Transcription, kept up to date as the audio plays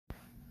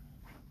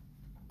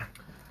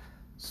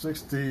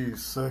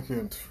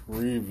60-second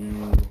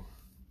review.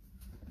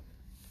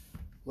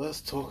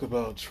 Let's talk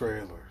about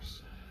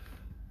trailers.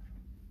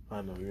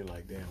 I know you're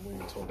like, damn, we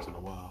ain't talked in a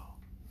while.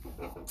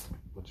 But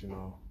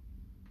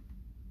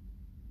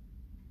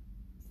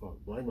fuck,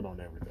 blame it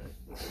on everything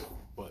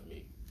but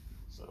me.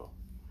 So,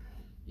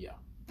 yeah.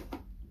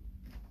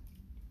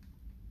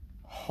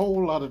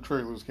 Whole lot of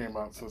trailers came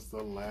out since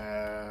the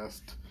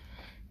last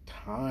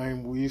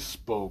time we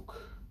spoke.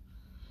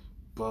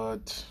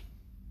 But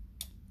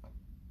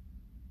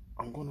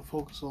I'm going to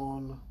focus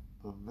on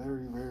the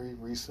very, very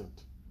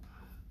recent.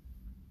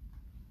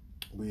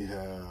 We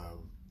have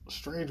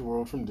Strange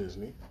World from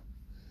Disney,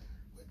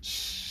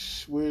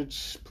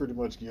 which pretty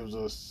much gives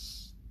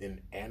us an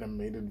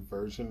animated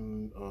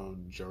version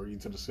of Journey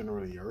to the Center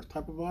of the Earth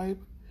type of vibe,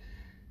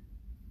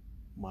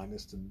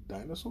 minus the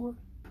dinosaur.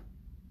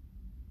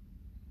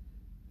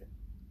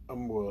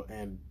 Well,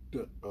 and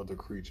the other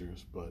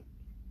creatures, but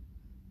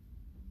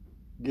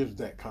gives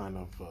that kind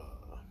of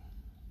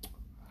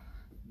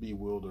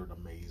bewildered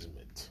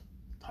amazement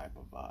type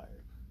of vibe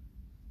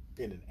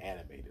in an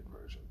animated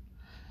version.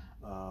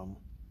 I'm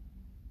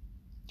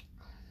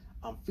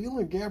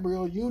feeling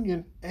Gabrielle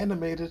Union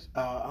animated.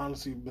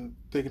 Honestly, been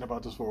thinking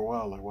about this for a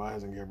while. Like, why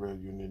hasn't Gabrielle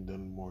Union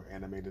done more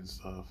animated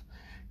stuff?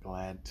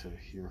 Glad to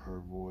hear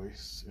her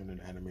voice in an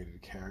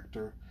animated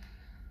character.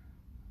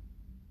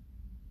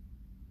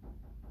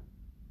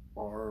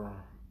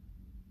 Our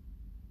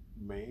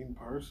main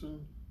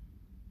person,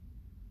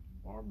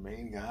 our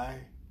main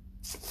guy.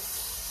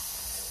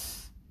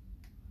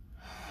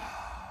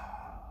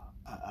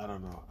 I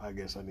don't know. I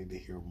guess I need to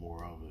hear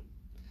more of it.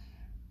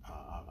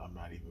 I'm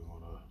not even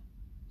gonna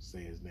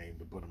say his name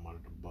to put him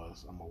under the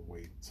bus. I'm gonna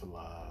wait till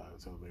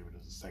maybe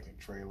there's a second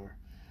trailer,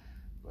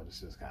 but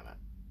it's just kind of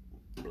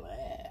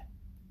blah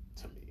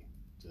to me,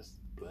 just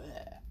blah.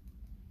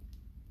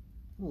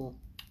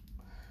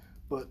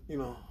 But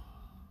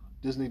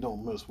Disney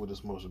don't miss with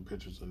its motion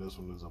pictures, and this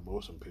one is a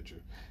motion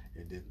picture.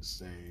 It didn't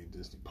say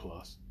Disney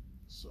Plus,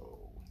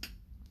 so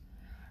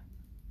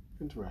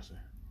interesting.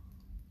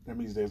 That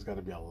means there's got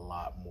to be a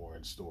lot more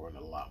in store and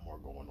a lot more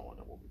going on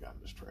than what we got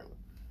in this trailer.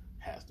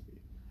 Has to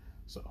be.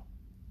 So,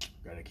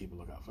 gotta keep a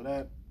lookout for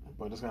that.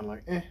 But it's kind of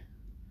like,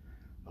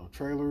 no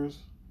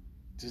trailers,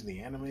 Disney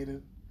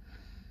animated,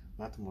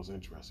 not the most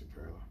interesting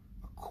trailer.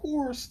 Of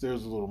course,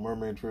 there's a Little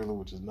Mermaid trailer,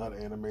 which is not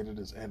animated.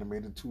 It's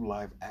animated to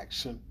live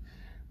action.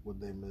 Would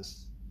they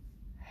miss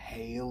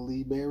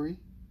Halle Berry?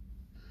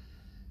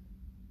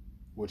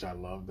 Which I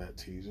love that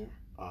teaser.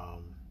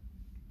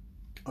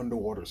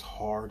 Underwater's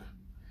hard.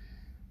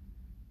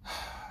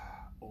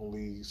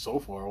 Only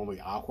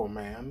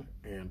Aquaman,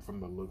 and from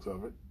the looks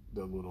of it,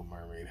 the Little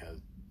Mermaid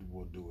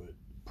will do it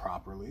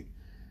properly.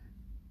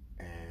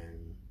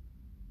 And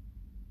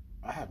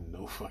I have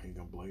no fucking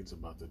complaints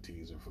about the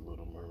teaser for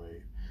Little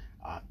Mermaid.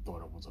 I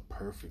thought it was a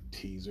perfect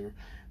teaser.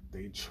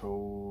 They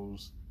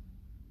chose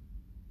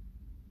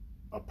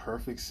a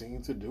perfect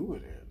scene to do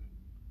it in.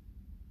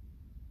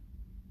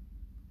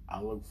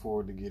 I look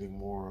forward to getting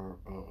more.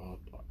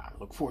 I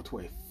look forward to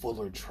a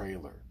fuller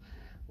trailer,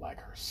 like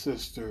her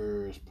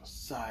sisters,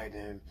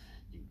 Poseidon.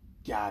 You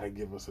gotta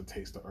give us a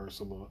taste of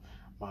Ursula.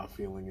 My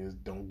feeling is,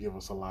 don't give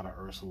us a lot of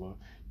Ursula.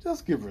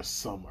 Just give her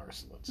some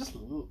Ursula, just a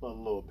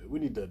little bit. We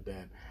need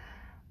that.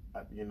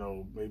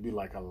 Maybe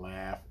like a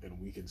laugh, and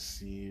we can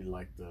see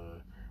like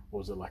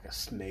like a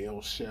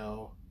snail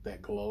shell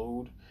that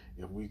glowed.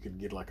 If we could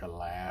get like a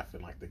laugh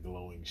and like the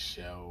glowing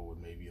shell, with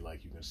maybe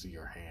like you can see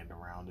her hand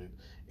around it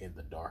in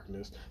the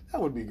darkness,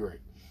 that would be great.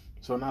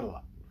 So not a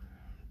lot.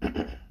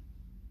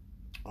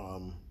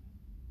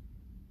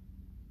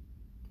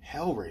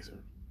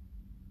 Hellraiser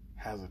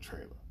has a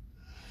trailer,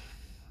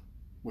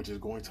 which is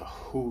going to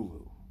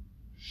Hulu.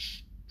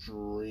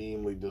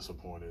 Extremely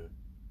disappointed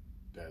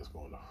that it's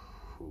going to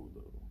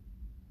Hulu.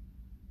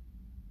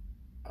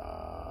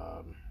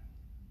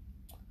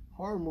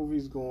 Horror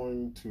movies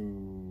going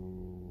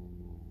to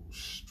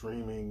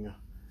streaming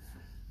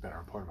that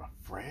are part of a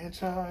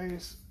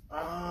franchise.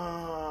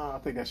 I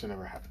think that should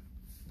never happen.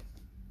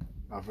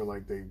 I feel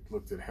like they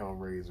looked at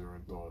Hellraiser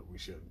and thought we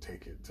shouldn't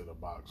take it to the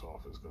box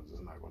office because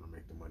it's not going to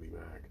make the money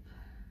back.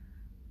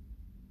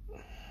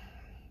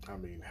 I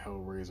mean,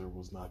 Hellraiser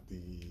was not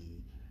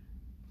the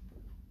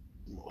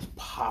most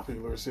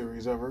popular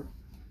series ever.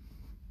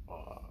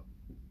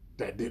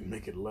 That didn't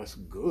make it less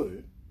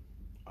good.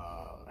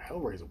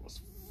 Hellraiser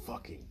was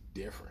fucking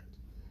different.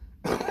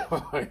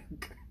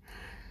 Like,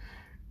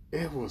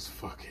 it was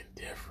fucking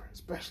different,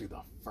 especially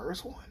the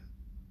first one.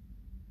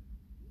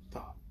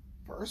 The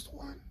first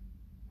one?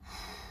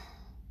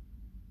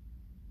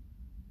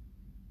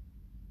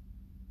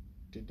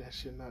 Did that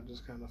shit not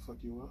just kind of fuck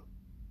you up?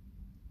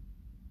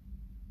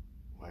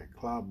 Like,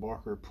 Clive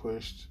Barker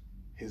pushed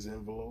his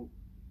envelope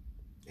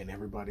and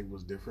everybody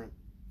was different.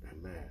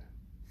 And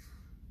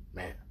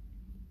man.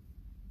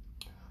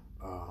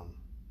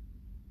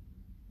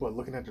 But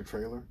looking at the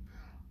trailer,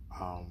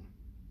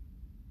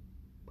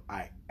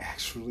 I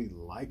actually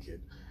like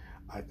it.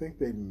 I think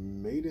they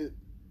made it,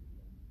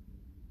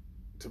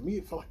 to me,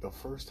 it felt like the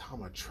first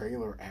time a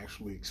trailer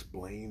actually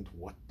explained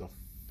what the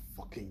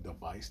fucking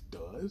device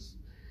does.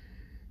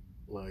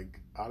 Like,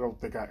 I don't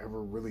think I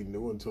ever really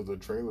knew until the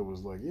trailer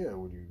was like, yeah,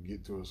 when you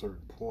get to a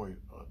certain point,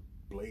 a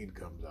blade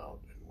comes out,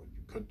 and when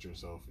you cut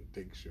yourself, it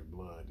takes your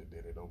blood, and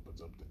then it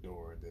opens up the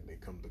door, and then they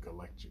come to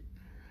collect you.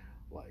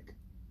 Like,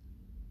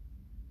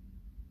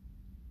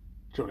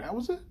 so that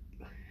was it?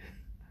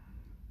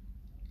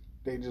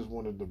 They just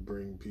wanted to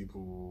bring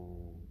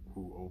people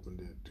who opened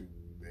it to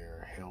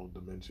their hell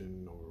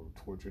dimension or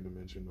torture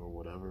dimension or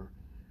whatever,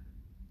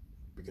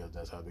 because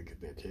that's how they get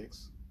their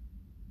kicks.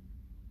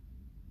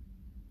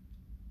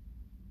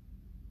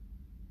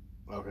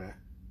 Okay.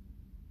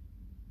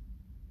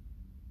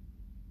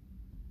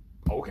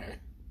 Okay.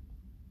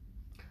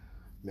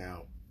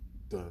 Now,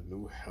 the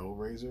new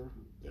Hellraiser,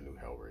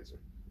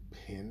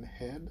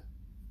 Pinhead,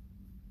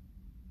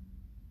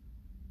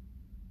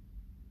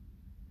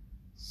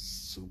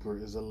 Super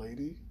is a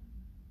lady.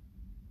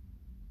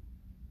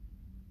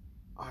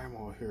 I'm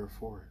all here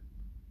for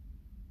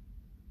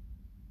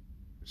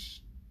it.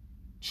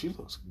 She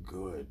looks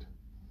good.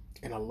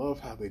 And I love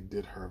how they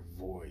did her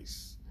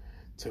voice.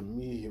 To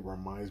me, it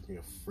reminds me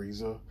of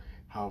Frieza.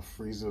 How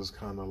Frieza's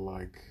kind of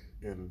like,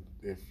 and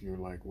if you're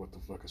like, what the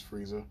fuck is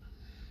Frieza?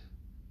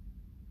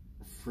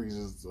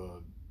 Frieza's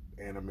the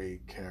anime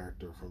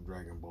character from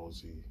Dragon Ball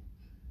Z.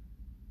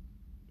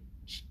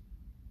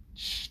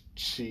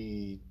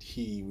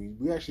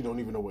 We actually don't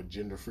even know what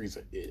gender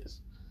Frieza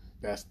is.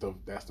 That's the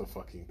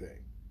fucking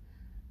thing.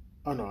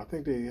 Oh no, I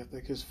think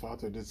his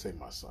father did say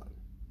my son.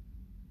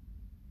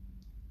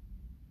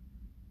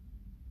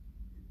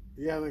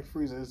 Yeah, I think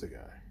Frieza is the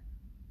guy.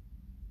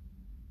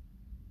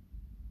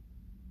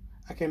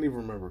 I can't even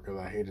remember because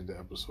I hated the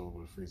episode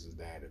with Frieza's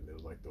dad, and it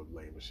was like the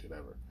lamest shit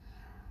ever.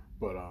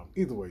 But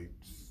either way,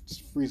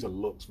 Frieza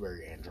looks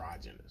very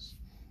androgynous,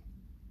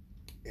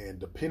 and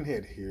the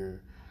Pinhead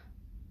here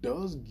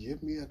does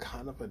give me a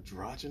kind of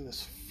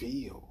androgynous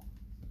feel,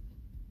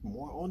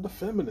 more on the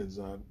feminine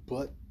side,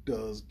 but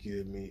does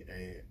give me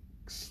a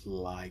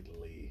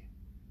slightly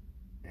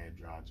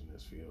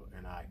androgynous feel,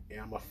 and I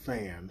am a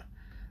fan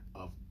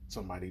of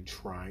somebody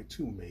trying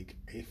to make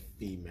a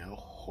female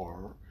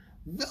horror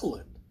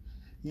villain.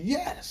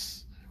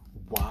 Yes.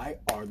 Why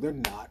are there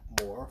not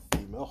more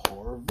female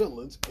horror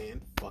villains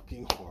in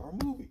fucking horror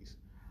movies?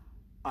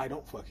 I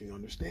don't fucking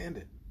understand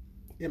it.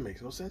 It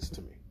makes no sense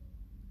to me.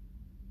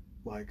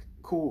 Like,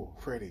 cool,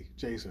 Freddy,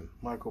 Jason,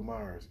 Michael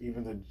Myers,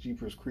 even the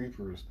Jeepers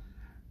Creepers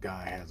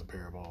guy has a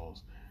pair of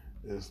balls.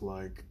 It's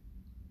like,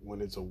 when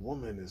it's a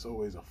woman, it's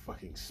always a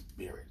fucking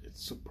spirit. It's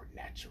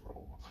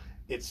supernatural.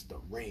 It's the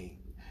ring.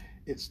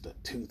 It's the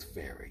tooth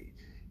fairy.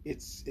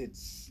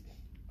 It's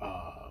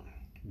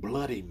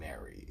Bloody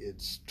Mary.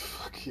 It's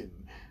fucking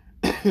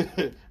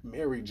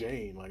Mary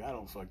Jane. Like, I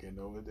don't fucking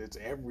know. It's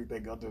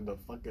everything under the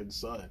fucking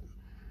sun.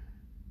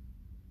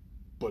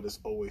 But it's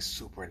always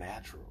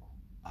supernatural.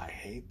 I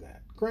hate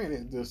that.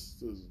 Granted, this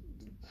is,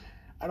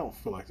 I don't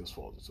feel like this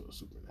falls into a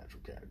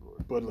supernatural category,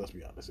 but let's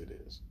be honest, it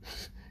is.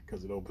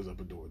 Because it opens up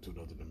a door to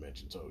another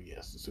dimension. So,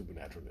 yes, the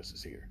supernaturalness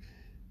is here.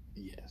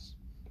 Yes.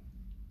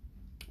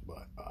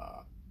 But,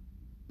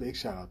 big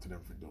shout out to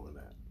them for doing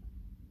that.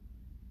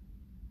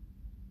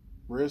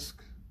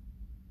 Risk.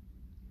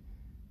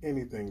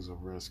 Anything's a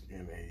risk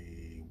in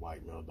a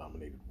white male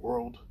dominated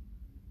world,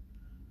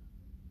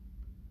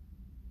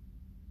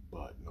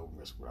 but no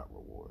risk without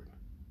reward.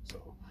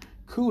 So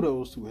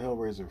kudos to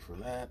Hellraiser for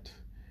that.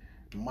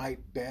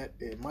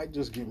 It might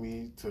just get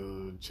me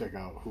to check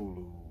out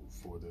Hulu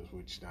for this,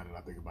 which now that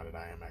I think about it,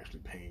 I am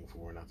actually paying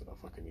for, not that I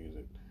fucking use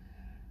it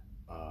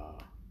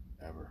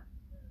ever.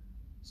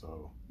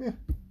 So yeah.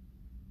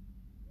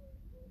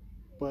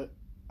 But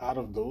out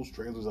of those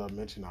trailers I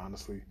mentioned,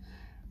 honestly,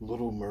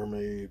 Little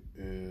Mermaid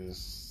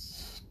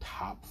is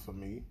top for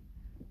me.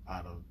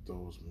 Out of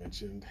those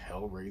mentioned,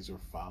 Hellraiser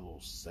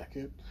follows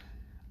second.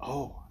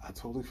 Oh, I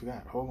totally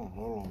forgot. Hold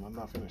on. I'm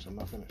not finished.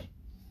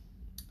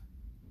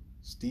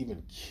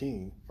 Stephen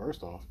King,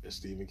 first off, it's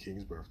Stephen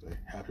King's birthday.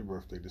 Happy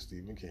birthday to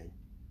Stephen King.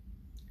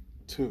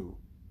 2,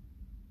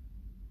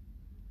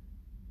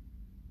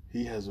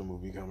 he has a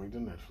movie coming to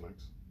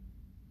Netflix,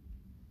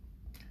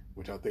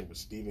 which I think with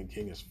Stephen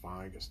King is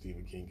fine because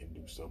Stephen King can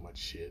do so much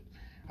shit.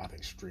 I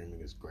think streaming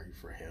is great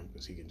for him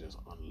because he can just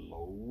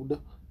unload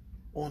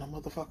on a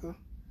motherfucker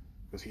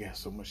because he has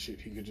so much shit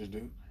he could just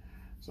do.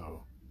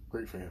 So,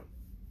 great for him.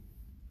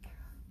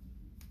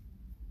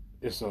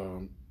 It's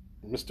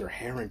Mr.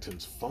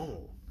 Harrington's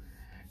phone.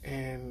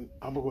 And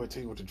I'm going to go ahead and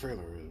tell you what the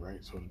trailer is,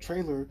 right? So the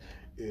trailer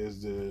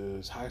is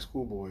this high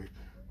school boy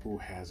who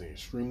has an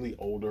extremely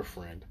older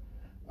friend.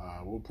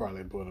 We'll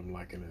probably put him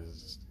like in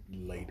his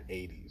late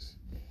 80s.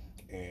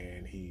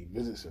 And he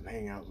visits and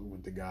hangs out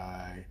with the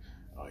guy.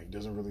 He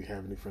doesn't really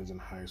have any friends in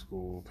high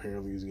school.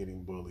 Apparently he's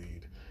getting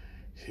bullied.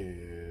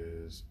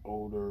 His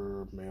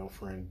older male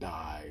friend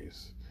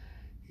dies.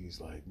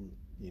 He's like,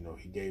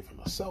 he gave him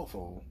a cell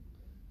phone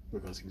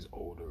because he's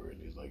older,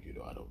 and he's like,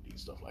 I don't need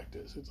stuff like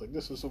this. It's like,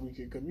 this is so we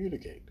can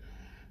communicate.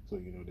 So,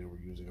 they were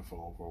using a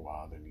phone for a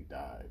while, then he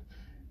died.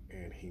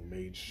 And he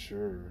made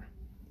sure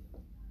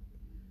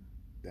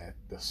that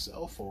the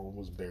cell phone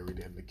was buried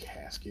in the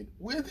casket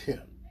with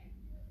him.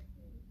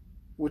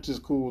 Which is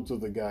cool till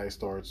the guy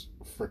starts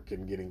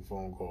freaking getting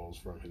phone calls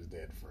from his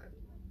dead friend.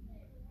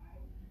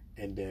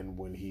 And then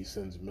when he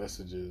sends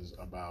messages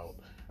about,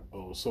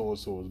 oh, so and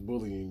so is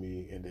bullying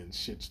me, and then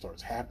shit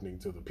starts happening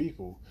to the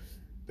people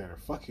that are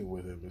fucking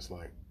with him, it's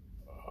like,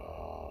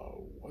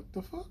 what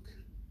the fuck?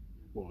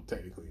 Well,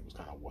 technically, it was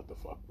kind of what the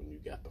fuck when you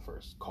got the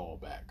first call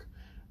back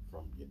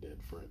from your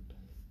dead friend.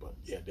 But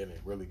yeah, then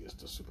it really gets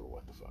to super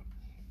what the fuck.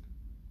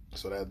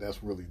 So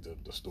that's really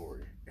the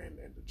story and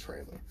the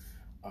trailer.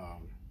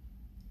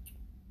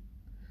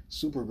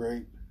 Super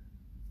great.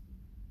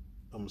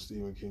 I'm a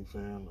Stephen King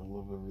fan. I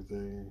love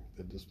everything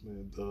that this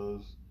man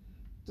does.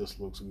 This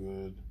looks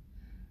good.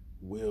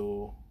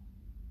 Will?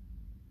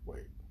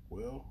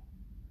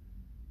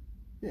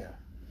 Yeah.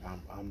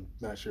 I'm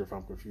not sure if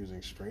I'm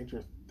confusing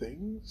Stranger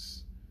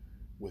Things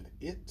with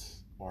It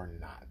or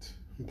not.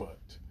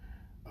 But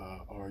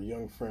our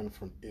young friend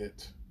from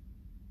It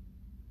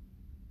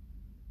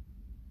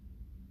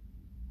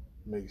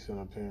makes an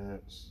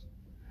appearance.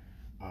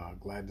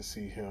 Glad to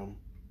see him.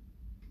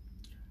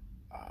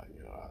 I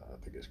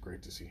think it's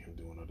great to see him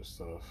doing other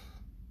stuff.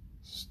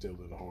 Still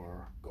in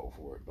horror. Go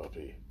for it,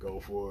 puppy. Go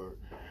for it.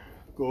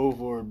 Go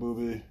for it,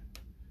 booby.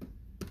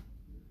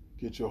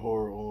 Get your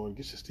horror on.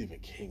 Get your Stephen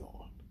King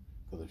on.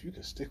 Because if you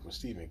can stick with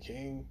Stephen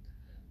King,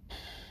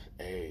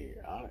 hey,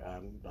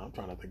 I'm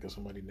trying to think of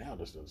somebody now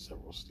that's done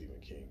several Stephen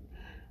King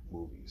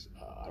movies.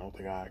 I don't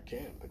think I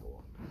can think of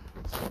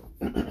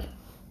one.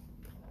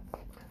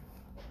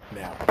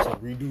 Now, to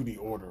redo the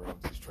order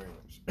of these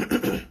trailers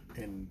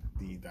in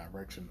the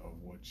direction of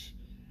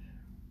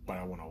what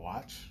I want to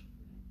watch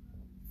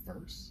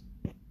first,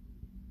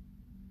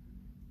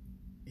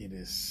 it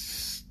is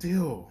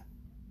still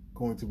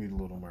going to be The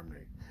Little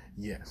Mermaid.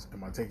 Yes,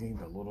 am I taking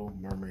The Little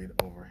Mermaid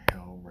over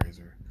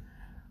Hellraiser?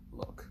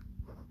 Look,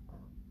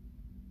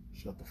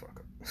 shut the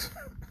fuck up.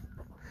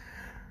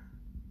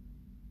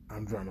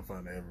 I'm trying to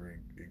find every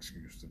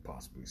excuse to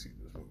possibly see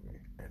this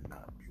movie and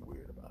not be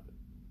weird about it.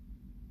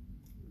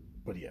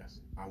 But yes,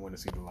 I want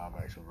to see the live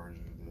action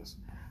version of this.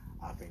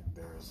 I think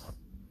there's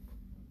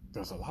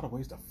a lot of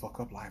ways to fuck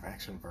up live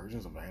action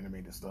versions of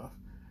animated stuff.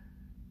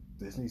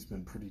 Disney's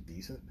been pretty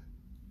decent.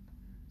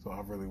 So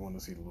I really want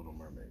to see The Little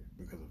Mermaid.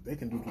 Because if they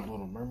can do The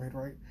Little Mermaid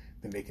right,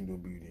 then they can do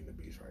Beauty and the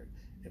Beast right.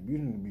 And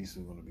Beauty and the Beast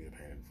is going to be a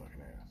pain in the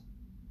fucking ass.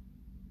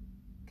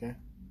 Okay?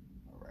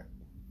 Alright.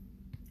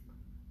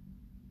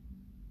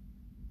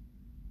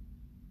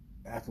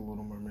 After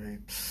Little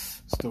Mermaid,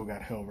 still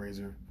got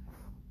Hellraiser.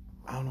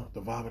 I don't know,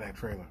 the vibe of that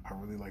trailer. I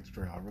really like the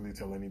trailer. I really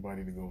tell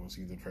anybody to go and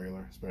see the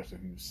trailer, especially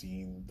if you've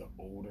seen the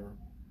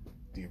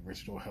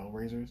original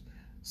Hellraisers.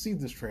 See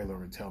this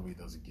trailer and tell me it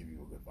doesn't give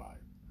you a good vibe.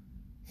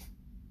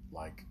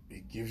 Like,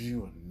 it gives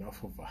you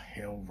enough of a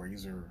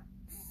Hellraiser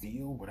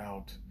feel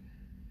without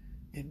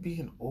it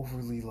being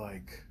overly,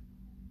 like,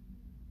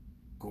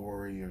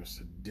 gory or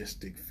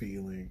sadistic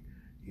feeling.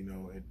 You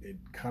know, it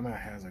kind of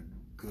has a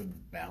good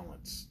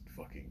balance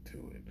fucking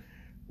to it,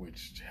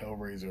 which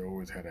Hellraiser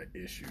always had an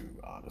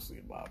issue, honestly,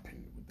 in my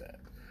opinion, with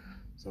that.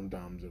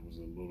 Sometimes it was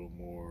a little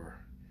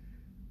more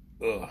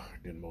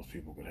than most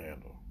people could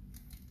handle.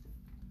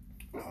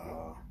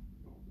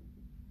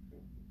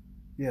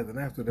 Yeah, then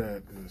after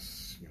that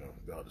is,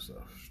 the other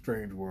stuff.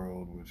 Strange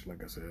World, which,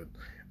 like I said,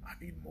 I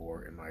need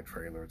more in my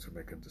trailer to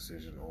make a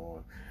decision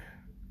on.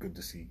 Good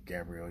to see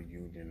Gabrielle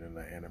Union in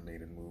the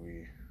animated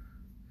movie.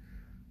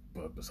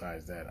 But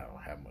besides that, I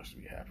don't have much to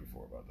be happy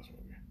for about this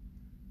movie.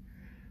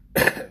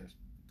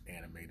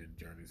 Animated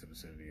Journey to the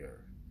Center of the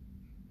Earth.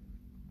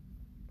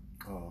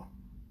 Oh,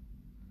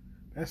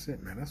 that's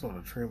it, man. That's all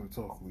the trailer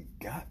talk we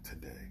got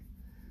today.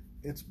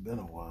 It's been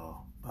a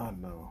while. I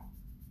know.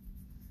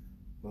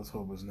 Let's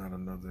hope it's not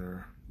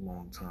another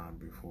long time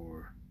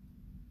before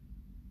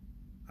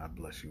I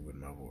bless you with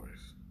my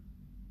voice.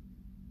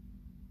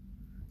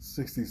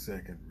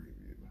 60-second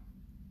review.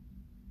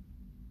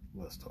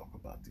 Let's talk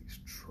about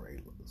these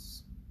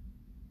trailers.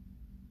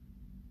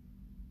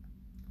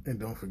 And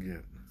don't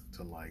forget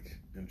to like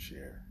and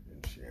share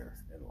and share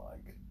and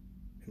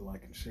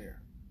like and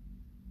share.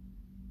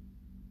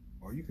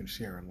 Or you can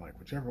share and like,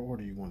 whichever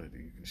order you want to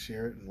do. You can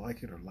share it and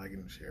like it, or like it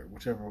and share it,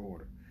 whichever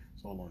order.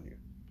 It's all on you.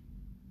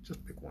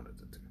 Just pick one of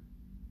the two.